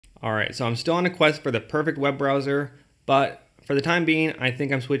Alright, so I'm still on a quest for the perfect web browser, but for the time being, I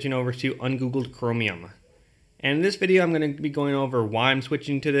think I'm switching over to Ungoogled Chromium. And in this video, I'm going to be going over why I'm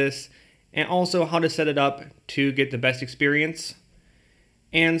switching to this, and also how to set it up to get the best experience.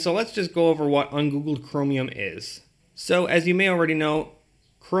 And so let's just go over what Ungoogled Chromium is. So as you may already know,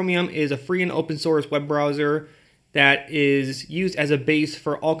 Chromium is a free and open source web browser that is used as a base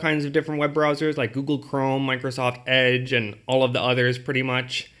for all kinds of different web browsers like Google Chrome, Microsoft Edge, and all of the others pretty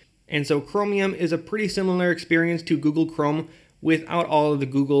much. And so Chromium is a pretty similar experience to Google Chrome without all of the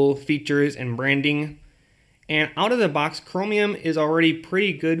Google features and branding. And out of the box, Chromium is already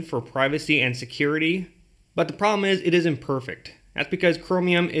pretty good for privacy and security. But the problem is it isn't perfect. That's because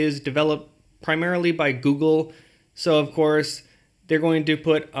Chromium is developed primarily by Google. So of course, they're going to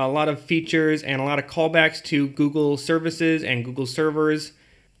put a lot of features and a lot of callbacks to Google services and Google servers.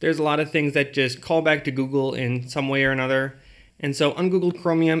 There's a lot of things that just call back to Google in some way or another. And so Ungoogled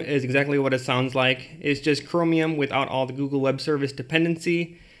Chromium is exactly what it sounds like. It's just Chromium without all the Google Web Service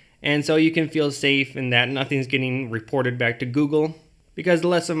dependency. And so you can feel safe in that nothing's getting reported back to Google. Because the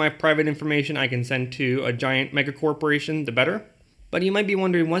less of my private information I can send to a giant megacorporation, the better. But you might be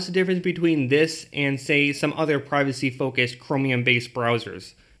wondering, what's the difference between this and, say, some other privacy-focused Chromium-based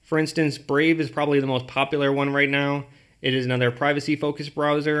browsers? For instance, Brave is probably the most popular one right now. It is another privacy-focused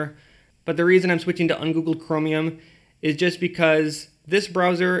browser. But the reason I'm switching to Ungoogled Chromium is just because this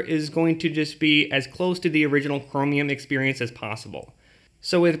browser is going to just be as close to the original Chromium experience as possible.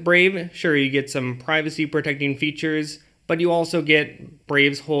 So with Brave, sure, you get some privacy-protecting features, but you also get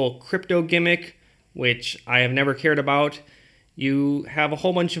Brave's whole crypto gimmick, which I have never cared about. You have a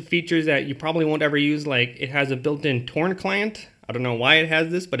whole bunch of features that you probably won't ever use, like it has a built-in torrent client. I don't know why it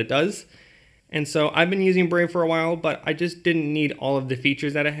has this, but it does. And so I've been using Brave for a while, but I just didn't need all of the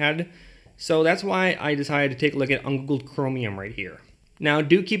features that it had. So that's why I decided to take a look at Ungoogled Chromium right here. Now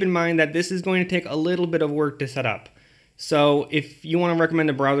do keep in mind that this is going to take a little bit of work to set up. So if you want to recommend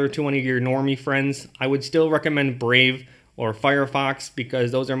a browser to one of your normie friends, I would still recommend Brave or Firefox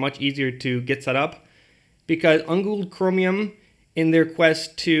because those are much easier to get set up. Because Ungoogled Chromium, in their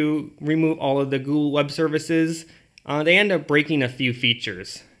quest to remove all of the Google Web Services, they end up breaking a few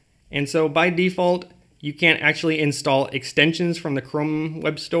features. And so by default, you can't actually install extensions from the Chrome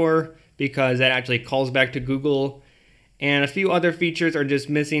Web Store because that actually calls back to Google. And a few other features are just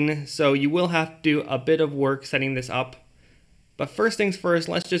missing, so you will have to do a bit of work setting this up. But first things first,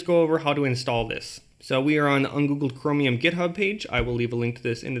 let's just go over how to install this. So we are on the Ungoogled Chromium GitHub page. I will leave a link to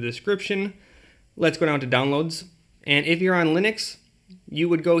this in the description. Let's go down to downloads. And if you're on Linux, you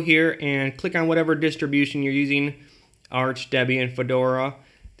would go here and click on whatever distribution you're using, Arch, Debian, Fedora.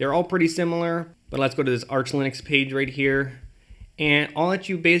 They're all pretty similar, but let's go to this Arch Linux page right here. And all that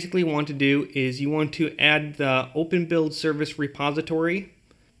you basically want to do is you want to add the Open Build Service repository,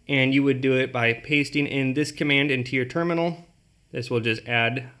 and you would do it by pasting in this command into your terminal. This will just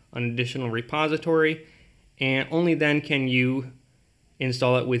add an additional repository, and only then can you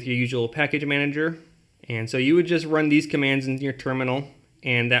install it with your usual package manager. And so you would just run these commands in your terminal,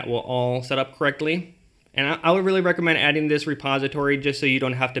 and that will all set up correctly. And I would really recommend adding this repository just so you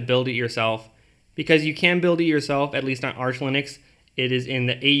don't have to build it yourself, because you can build it yourself, at least on Arch Linux. It is in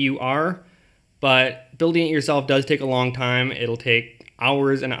the AUR, but building it yourself does take a long time. It'll take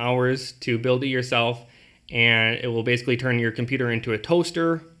hours and hours to build it yourself, and it will basically turn your computer into a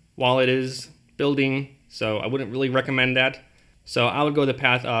toaster while it is building, so I wouldn't really recommend that. So I would go the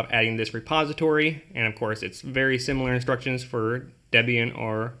path of adding this repository, and of course it's very similar instructions for Debian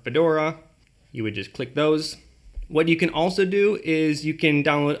or Fedora. You would just click those. What you can also do is you can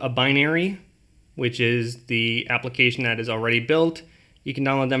download a binary, which is the application that is already built. You can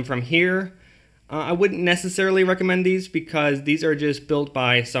download them from here. I wouldn't necessarily recommend these because these are just built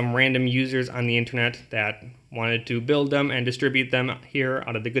by some random users on the internet that wanted to build them and distribute them here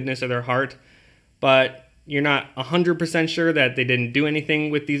out of the goodness of their heart. But you're not 100% sure that they didn't do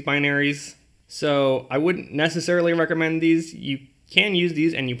anything with these binaries. So I wouldn't necessarily recommend these. You can use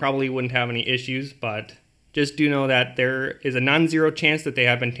these and you probably wouldn't have any issues, but just do know that there is a non-zero chance that they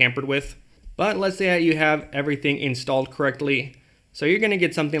have been tampered with. But let's say that you have everything installed correctly. So you're going to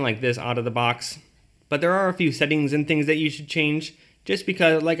get something like this out of the box. But there are a few settings and things that you should change just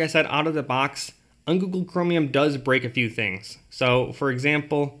because, like I said, out of the box, Ungoogled Chromium does break a few things. So for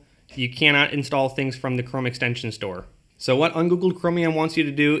example, you cannot install things from the Chrome extension store. So what Ungoogled Chromium wants you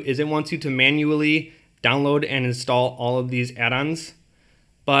to do is it wants you to manually download and install all of these add-ons.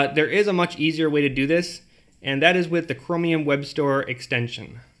 But there is a much easier way to do this, and that is with the Chromium Web Store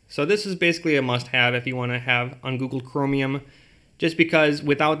extension. So this is basically a must-have if you want to have Ungoogled Chromium, just because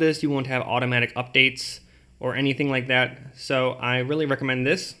without this you won't have automatic updates or anything like that. So I really recommend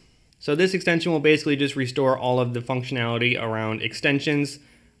this. So this extension will basically just restore all of the functionality around extensions,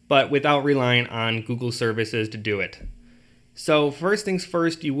 but without relying on Google services to do it. So first things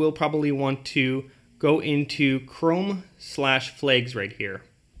first, you will probably want to go into Chrome/flags right here.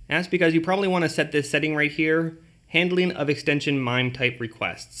 And that's because you probably want to set this setting right here, handling of extension MIME type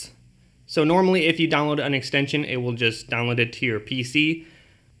requests. So normally if you download an extension, it will just download it to your PC.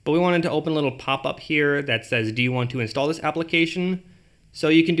 But we wanted to open a little pop-up here that says, do you want to install this application? So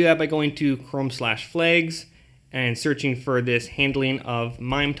you can do that by going to Chrome/flags and searching for this handling of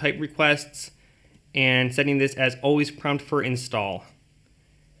MIME type requests and setting this as always prompt for install.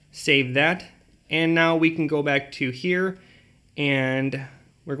 Save that, and now we can go back to here and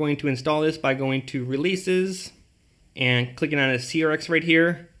we're going to install this by going to releases and clicking on a CRX right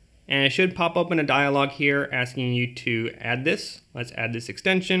here. And it should pop up in a dialog here asking you to add this. Let's add this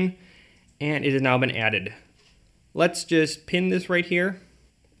extension, and it has now been added. Let's just pin this right here,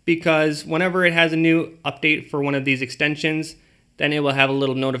 because whenever it has a new update for one of these extensions, then it will have a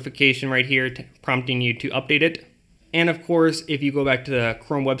little notification right here prompting you to update it. And of course, if you go back to the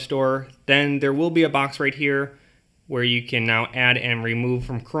Chrome Web Store, then there will be a box right here where you can now add and remove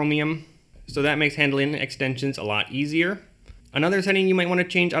from Chromium. So that makes handling extensions a lot easier. Another setting you might want to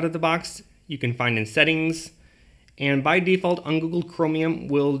change out of the box, you can find in settings. And by default, Ungoogled Chromium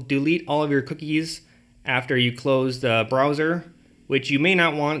will delete all of your cookies after you close the browser, which you may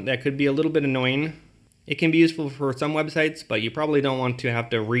not want. That could be a little bit annoying. It can be useful for some websites, but you probably don't want to have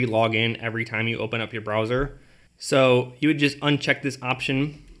to re-log in every time you open up your browser. So you would just uncheck this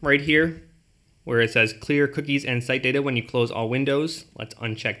option right here where it says clear cookies and site data when you close all windows. Let's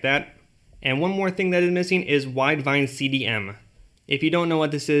uncheck that. And one more thing that is missing is Widevine CDM. If you don't know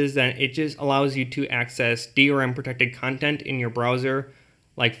what this is, then it just allows you to access DRM protected content in your browser.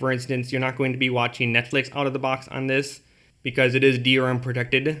 Like for instance, you're not going to be watching Netflix out of the box on this because it is DRM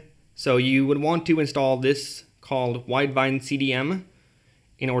protected. So you would want to install this called Widevine CDM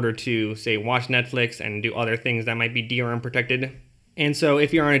in order to, say, watch Netflix and do other things that might be DRM protected. And so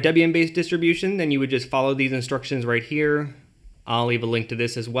if you're on a Debian-based distribution, then you would just follow these instructions right here. I'll leave a link to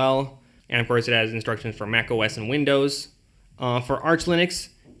this as well. And of course it has instructions for macOS and Windows. For Arch Linux,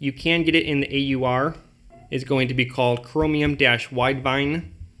 you can get it in the AUR. It's going to be called Chromium-Widevine.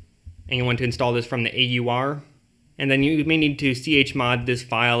 And you want to install this from the AUR. And then you may need to chmod this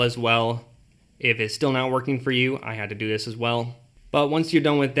file as well. If it's still not working for you, I had to do this as well. But once you're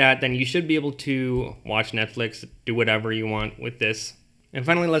done with that, then you should be able to watch Netflix, do whatever you want with this. And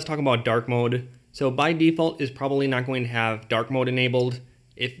finally, let's talk about dark mode. So by default, it's probably not going to have dark mode enabled.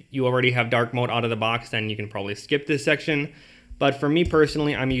 If you already have dark mode out of the box, then you can probably skip this section. But for me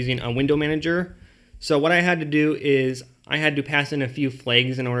personally, I'm using a window manager. So what I had to do is I had to pass in a few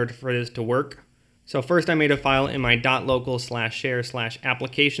flags in order for this to work. So first I made a file in my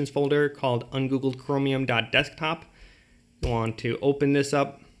 .local/share/applications folder called Ungoogled Chromium.desktop. You want to open this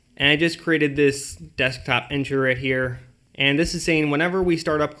up. And I just created this desktop entry right here. And this is saying whenever we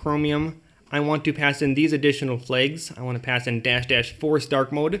start up Chromium, I want to pass in these additional flags. I want to pass in -- force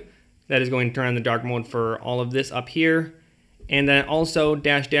dark mode. That is going to turn on the dark mode for all of this up here. And then also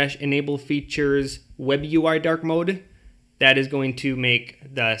 -- enable features web UI dark mode. That is going to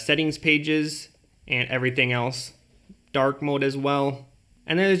make the settings pages and everything else dark mode as well.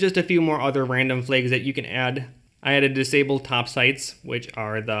 And then there's just a few more other random flags that you can add. I had to disable top sites, which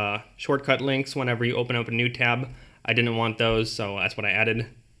are the shortcut links whenever you open up a new tab. I didn't want those, so that's what I added.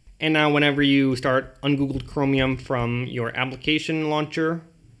 And now whenever you start Ungoogled Chromium from your application launcher,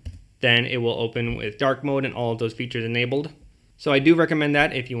 then it will open with dark mode and all of those features enabled. So I do recommend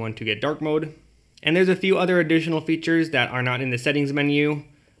that if you want to get dark mode. And there's a few other additional features that are not in the settings menu.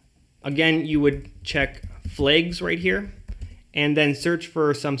 Again, you would check flags right here and then search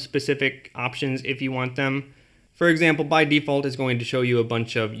for some specific options if you want them. For example, by default, it's going to show you a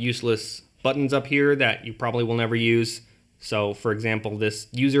bunch of useless buttons up here that you probably will never use. So for example, this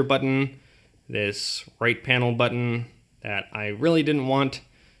user button, this right panel button that I really didn't want.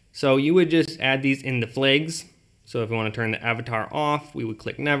 So you would just add these in the flags. So if we want to turn the avatar off, we would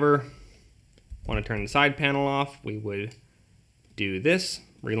click never. Want to turn the side panel off, we would do this,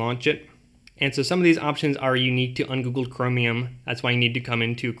 relaunch it. And so some of these options are unique to Ungoogled Chromium. That's why you need to come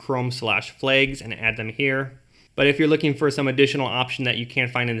into Chrome/flags and add them here. But if you're looking for some additional option that you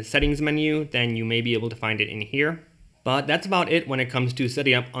can't find in the settings menu, then you may be able to find it in here. But that's about it when it comes to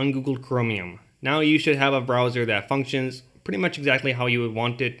setting up Ungoogled Chromium. Now you should have a browser that functions pretty much exactly how you would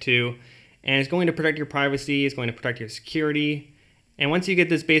want it to. And it's going to protect your privacy, it's going to protect your security. And once you get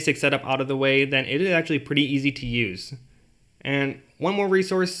this basic setup out of the way, then it is actually pretty easy to use. And one more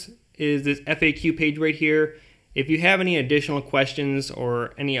resource is this FAQ page right here. If you have any additional questions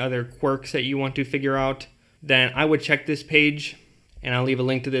or any other quirks that you want to figure out, then I would check this page, and I'll leave a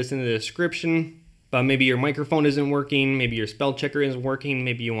link to this in the description. But maybe your microphone isn't working, maybe your spell checker isn't working,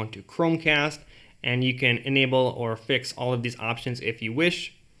 maybe you want to Chromecast, and you can enable or fix all of these options if you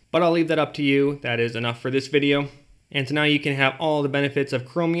wish. But I'll leave that up to you. That is enough for this video. And so now you can have all the benefits of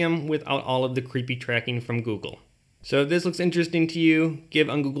Chromium without all of the creepy tracking from Google. So if this looks interesting to you, give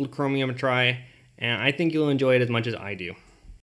Ungoogled Chromium a try, and I think you'll enjoy it as much as I do.